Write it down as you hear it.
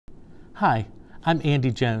Hi, I'm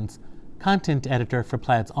Andy Jones, content editor for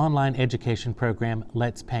Plaid's online education program,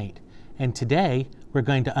 Let's Paint. And today, we're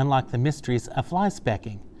going to unlock the mysteries of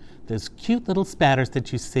flyspecking, those cute little spatters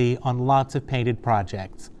that you see on lots of painted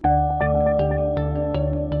projects.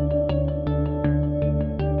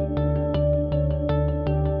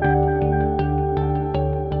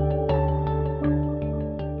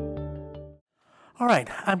 All right,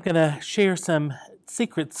 I'm going to share some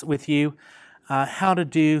secrets with you how to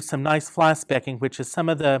do some nice flyspecking, which is some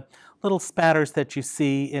of the little spatters that you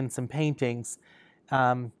see in some paintings.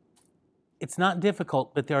 It's not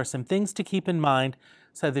difficult, but there are some things to keep in mind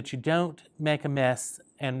so that you don't make a mess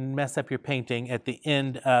and mess up your painting at the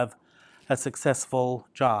end of a successful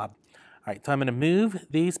job. All right, so I'm going to move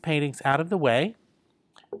these paintings out of the way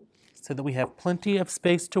so that we have plenty of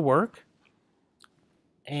space to work.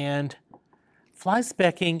 And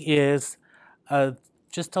flyspecking is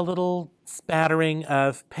just a little spattering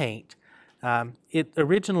of paint. It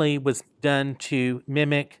originally was done to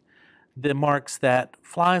mimic the marks that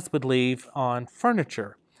flies would leave on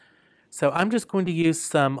furniture. So I'm just going to use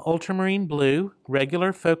some ultramarine blue,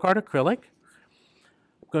 regular folk art acrylic.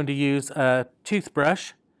 I'm going to use a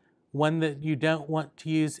toothbrush, one that you don't want to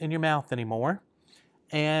use in your mouth anymore.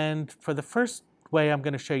 And for the first way I'm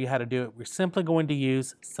going to show you how to do it, we're simply going to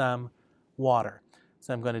use some water.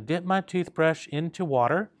 So I'm going to dip my toothbrush into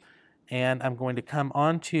water, and I'm going to come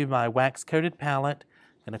onto my wax-coated palette.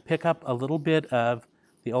 I'm going to pick up a little bit of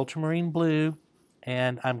the ultramarine blue,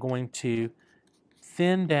 and I'm going to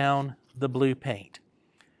thin down the blue paint.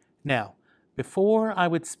 Now, before I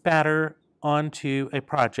would spatter onto a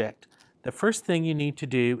project, the first thing you need to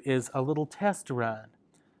do is a little test run.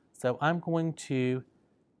 So I'm going to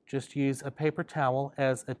just use a paper towel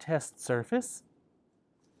as a test surface,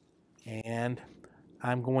 and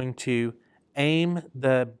I'm going to aim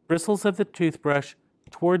the bristles of the toothbrush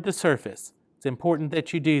toward the surface. It's important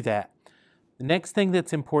that you do that. The next thing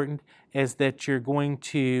that's important is that you're going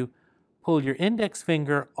to pull your index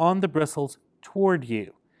finger on the bristles toward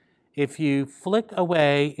you. If you flick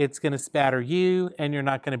away, it's going to spatter you and you're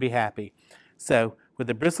not going to be happy. So with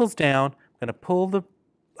the bristles down, I'm going to pull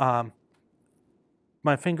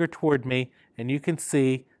my finger toward me, and you can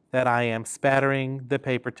see that I am spattering the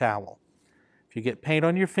paper towel. If you get paint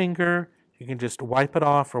on your finger, you can just wipe it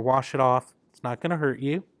off or wash it off. It's not going to hurt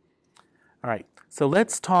you. All right, so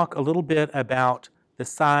let's talk a little bit about the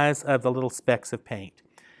size of the little specks of paint.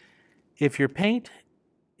 If your paint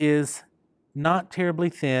is not terribly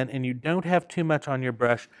thin and you don't have too much on your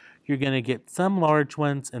brush, you're going to get some large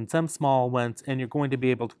ones and some small ones, and you're going to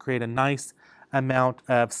be able to create a nice amount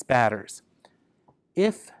of spatters.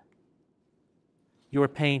 If your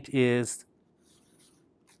paint is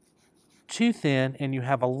too thin and you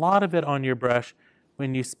have a lot of it on your brush,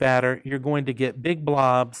 when you spatter, you're going to get big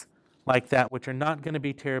blobs like that, which are not going to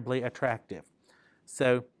be terribly attractive.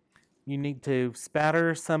 So you need to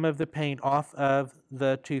spatter some of the paint off of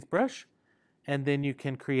the toothbrush, and then you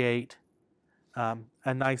can create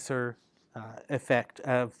a nicer effect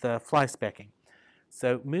of the flyspecking.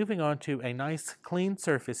 So moving on to a nice clean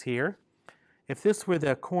surface here. If this were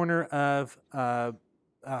the corner of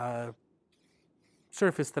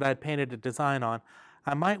surface that I'd painted a design on,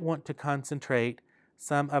 I might want to concentrate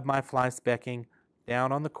some of my flyspecking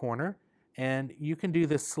down on the corner, and you can do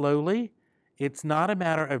this slowly. It's not a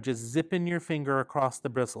matter of just zipping your finger across the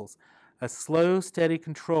bristles. A slow, steady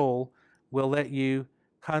control will let you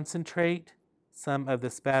concentrate some of the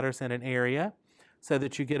spatters in an area so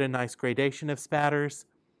that you get a nice gradation of spatters.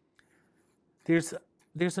 There's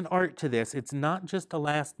an art to this. It's not just a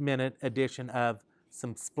last-minute addition of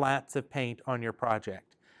some splats of paint on your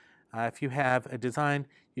project. If you have a design,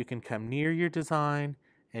 you can come near your design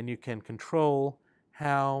and you can control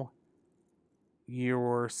how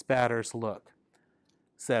your spatters look.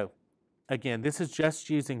 So again, this is just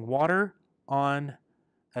using water on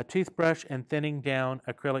a toothbrush and thinning down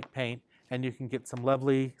acrylic paint, and you can get some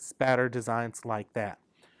lovely spatter designs like that.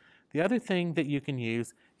 The other thing that you can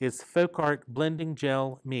use is Folk Art Blending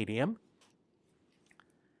Gel Medium.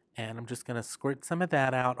 And I'm just going to squirt some of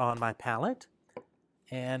that out on my palette.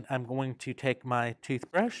 And I'm going to take my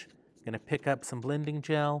toothbrush, I'm going to pick up some blending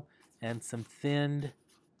gel and some thinned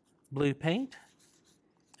blue paint.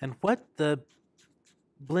 And what the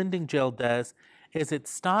blending gel does is it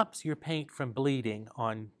stops your paint from bleeding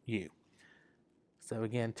on you. So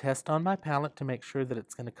again, test on my palette to make sure that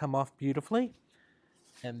it's going to come off beautifully.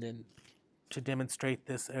 And then to demonstrate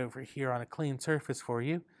this over here on a clean surface for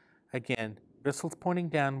you, again, bristles pointing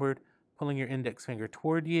downward, pulling your index finger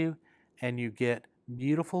toward you, and you get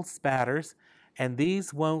beautiful spatters. And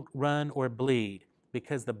these won't run or bleed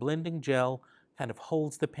because the blending gel kind of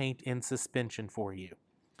holds the paint in suspension for you.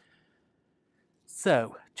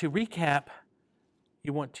 So, to recap,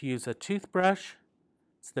 you want to use a toothbrush.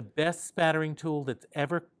 It's the best spattering tool that's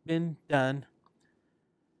ever been done.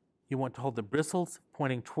 You want to hold the bristles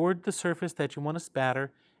pointing toward the surface that you want to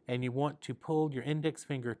spatter, and you want to pull your index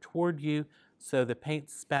finger toward you so the paint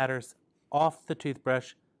spatters off the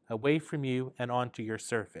toothbrush, away from you, and onto your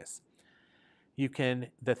surface.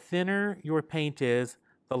 The thinner your paint is,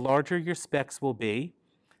 the larger your specks will be.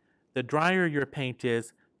 The drier your paint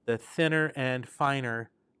is, the thinner and finer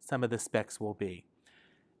some of the specks will be.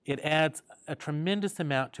 It adds a tremendous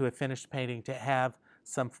amount to a finished painting to have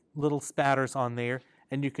some little spatters on there,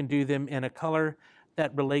 and you can do them in a color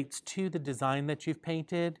that relates to the design that you've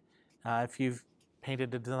painted. If you've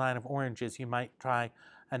painted a design of oranges, you might try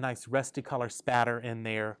a nice rusty color spatter in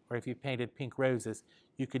there, or if you painted pink roses,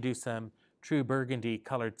 you could do some true burgundy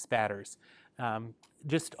colored spatters.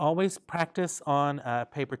 Just always practice on a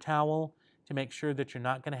paper towel to make sure that you're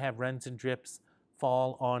not going to have runs and drips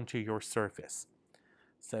fall onto your surface.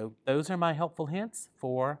 So those are my helpful hints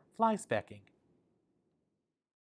for fly specking.